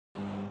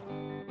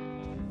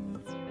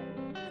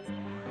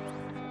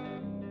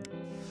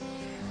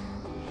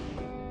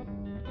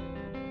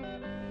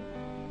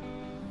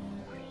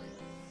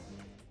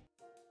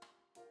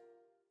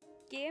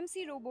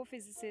IMC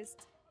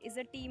Robophysicists is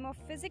a team of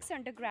physics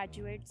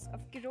undergraduates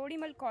of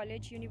Kirodimal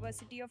College,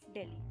 University of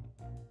Delhi.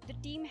 The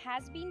team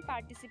has been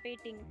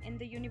participating in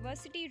the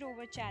University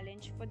Rover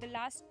Challenge for the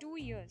last 2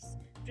 years,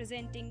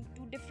 presenting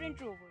 2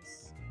 different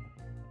rovers.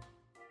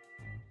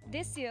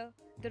 This year,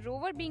 the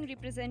rover being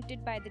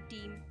represented by the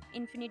team,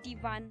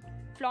 Infinit I,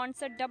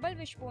 flaunts a double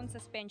wishbone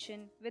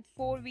suspension with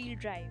 4-wheel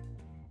drive.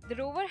 The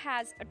rover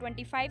has a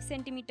 25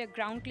 cm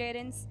ground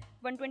clearance,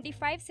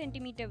 125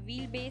 cm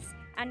wheelbase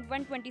and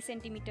 120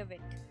 cm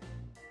width.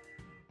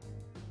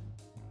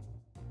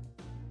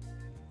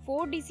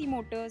 4 DC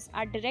motors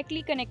are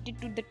directly connected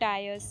to the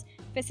tires,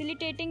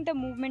 facilitating the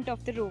movement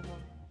of the rover.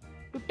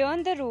 To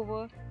turn the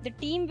rover, the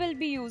team will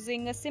be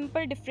using a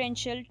simple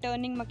differential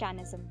turning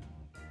mechanism.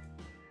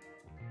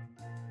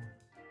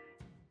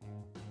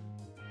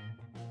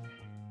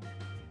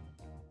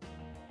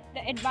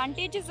 The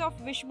advantages of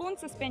wishbone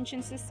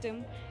suspension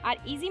system are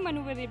easy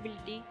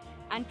maneuverability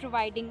and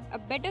providing a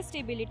better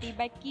stability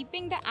by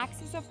keeping the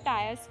axis of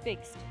tires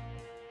fixed.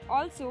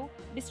 Also,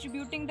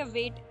 distributing the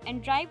weight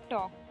and drive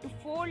torque to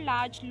 4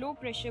 large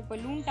low-pressure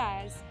balloon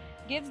tires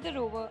gives the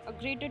rover a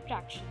greater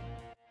traction.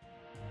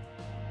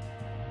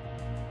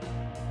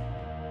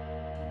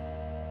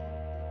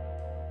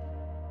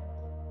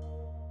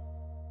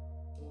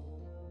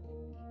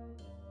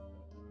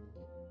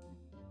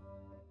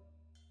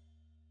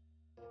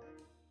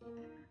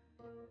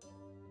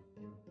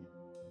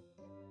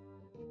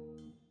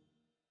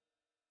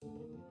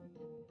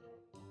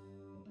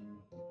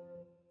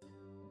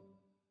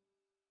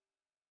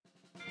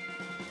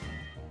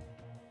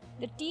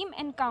 The team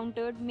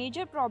encountered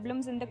major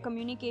problems in the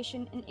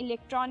communication and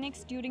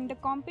electronics during the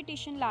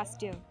competition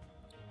last year.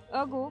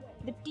 Ergo,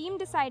 the team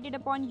decided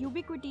upon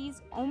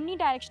Ubiquiti's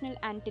omnidirectional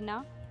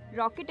antenna,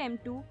 Rocket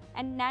M2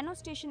 and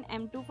NanoStation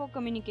M2 for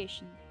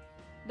communication.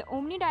 The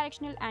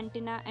omnidirectional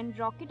antenna and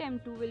Rocket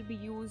M2 will be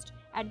used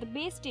at the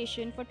base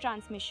station for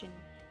transmission,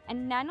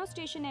 and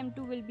NanoStation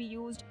M2 will be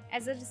used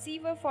as a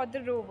receiver for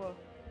the rover.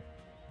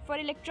 For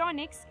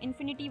electronics,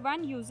 Infinit I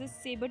uses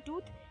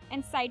Sabertooth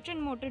and Citron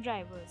motor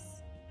drivers.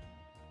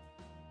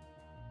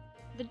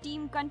 The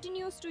team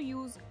continues to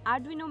use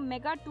Arduino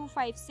Mega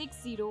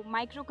 2560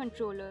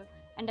 microcontroller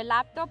and a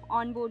laptop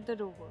on board the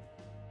rover.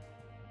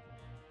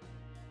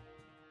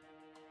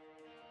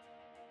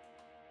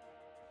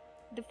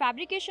 The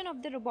fabrication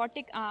of the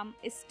robotic arm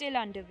is still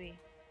underway.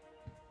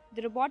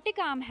 The robotic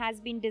arm has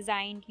been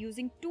designed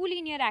using 2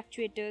 linear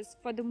actuators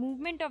for the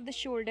movement of the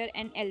shoulder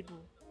and elbow.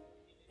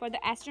 For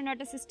the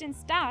astronaut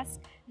assistance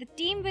task, the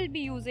team will be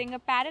using a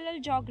parallel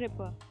jaw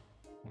gripper.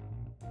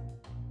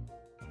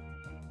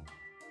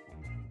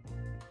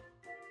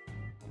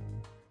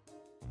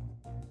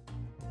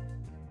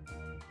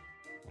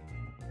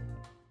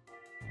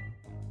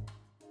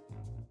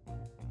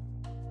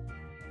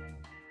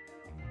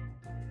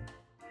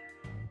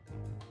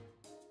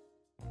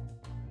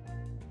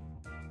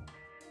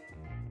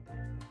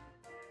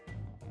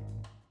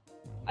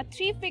 A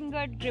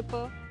 3-fingered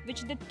gripper,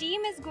 which the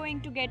team is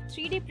going to get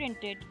 3D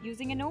printed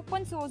using an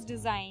open source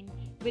design,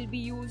 will be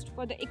used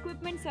for the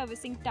equipment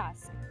servicing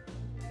task.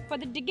 For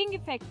the digging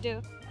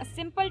effector, a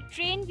simple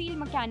train wheel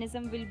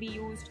mechanism will be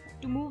used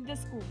to move the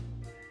scoop.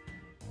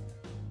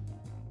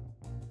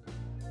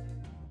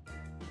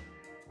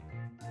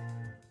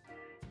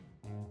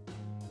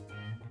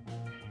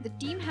 The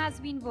team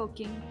has been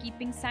working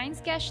keeping Science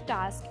Cache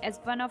task as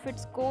one of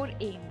its core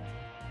aims.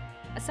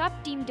 A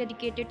sub-team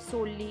dedicated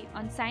solely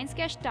on Science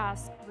Cache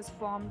tasks was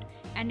formed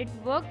and it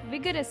worked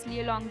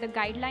vigorously along the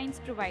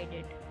guidelines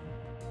provided.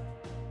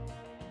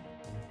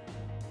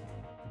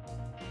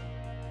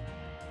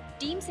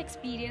 Team's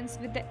experience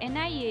with the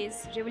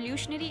NIA's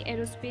Revolutionary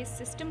Aerospace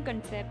System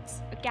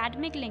Concepts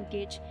academic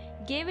linkage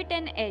gave it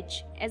an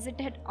edge as it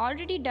had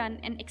already done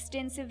an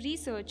extensive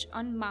research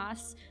on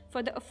mass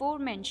for the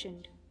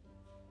aforementioned.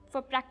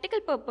 For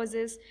practical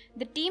purposes,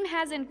 the team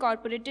has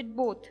incorporated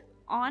both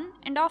on-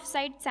 and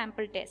off-site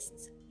sample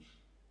tests.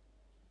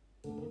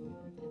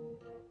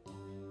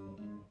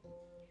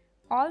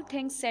 All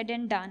things said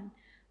and done,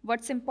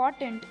 what's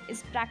important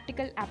is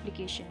practical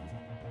application.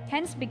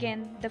 Hence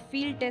began the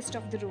field test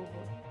of the rover.